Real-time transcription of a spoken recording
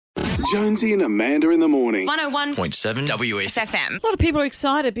Jonesy and Amanda in the morning. 101.7 WSFM. A lot of people are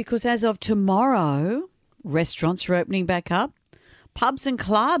excited because as of tomorrow, restaurants are opening back up. Pubs and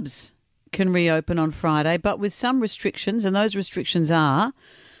clubs can reopen on Friday, but with some restrictions, and those restrictions are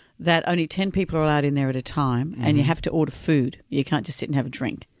that only 10 people are allowed in there at a time and you have to order food. You can't just sit and have a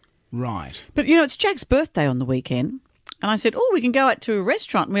drink. Right. But, you know, it's Jack's birthday on the weekend. And I said, we can go out to a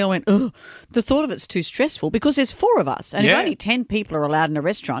restaurant. And we all went, the thought of it's too stressful because there's 4 of us. And if only 10 people are allowed in a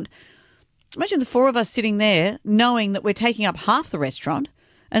restaurant, imagine the 4 of us sitting there knowing that we're taking up half the restaurant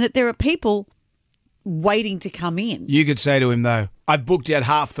and that there are people waiting to come in. You could say to him, though, I've booked out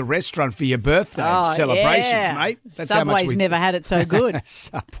half the restaurant for your birthday celebrations, mate. That's Subway's how much never had it so good.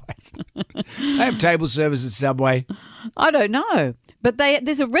 Subway's. They have table service at Subway. I don't know. But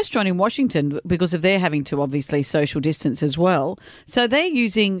there's a restaurant in Washington because of they're having to obviously social distance as well. So they're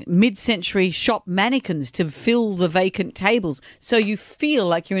using mid-century shop mannequins to fill the vacant tables so you feel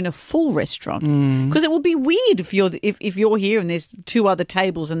like you're in a full restaurant. Because it will be weird if you're here and there's 2 other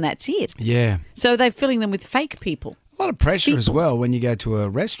tables and that's it. Yeah. So they're filling them with fake people. A lot of pressure as well when you go to a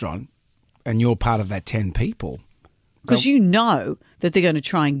restaurant and you're part of that 10 people. Because you know that they're going to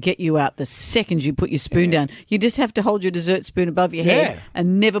try and get you out the second you put your spoon down. You just have to hold your dessert spoon above your head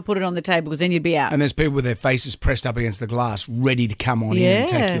and never put it on the table because then you'd be out. And there's people with their faces pressed up against the glass ready to come on in and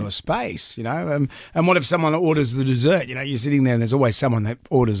take your space, you know. And what if someone orders the dessert? You know, you're sitting there and there's always someone that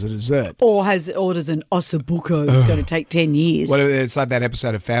orders the dessert. Or orders an ossobuco that's going to take 10 years. Well, it's like that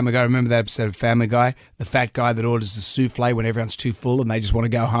episode of Family Guy. Remember that episode of Family Guy? The fat guy that orders the souffle when everyone's too full and they just want to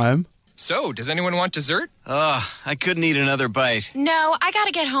go home? So, does anyone want dessert? I couldn't eat another bite. No, I gotta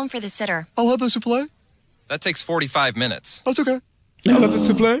get home for the sitter. I'll have the souffle. That takes 45 minutes. That's okay. I'll have the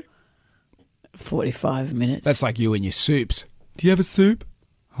souffle. 45 minutes. That's like you and your soups. Do you have a soup?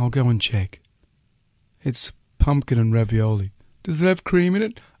 I'll go and check. It's pumpkin and ravioli. Does it have cream in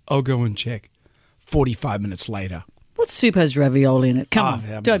it? I'll go and check. 45 minutes later. What soup has ravioli in it? Come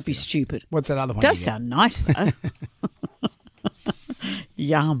on, don't be stupid. What's that other one? Does sound nice, though.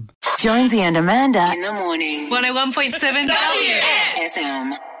 Yum. Jonesy and Amanda in the morning. 101.7 WSFM.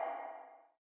 FM.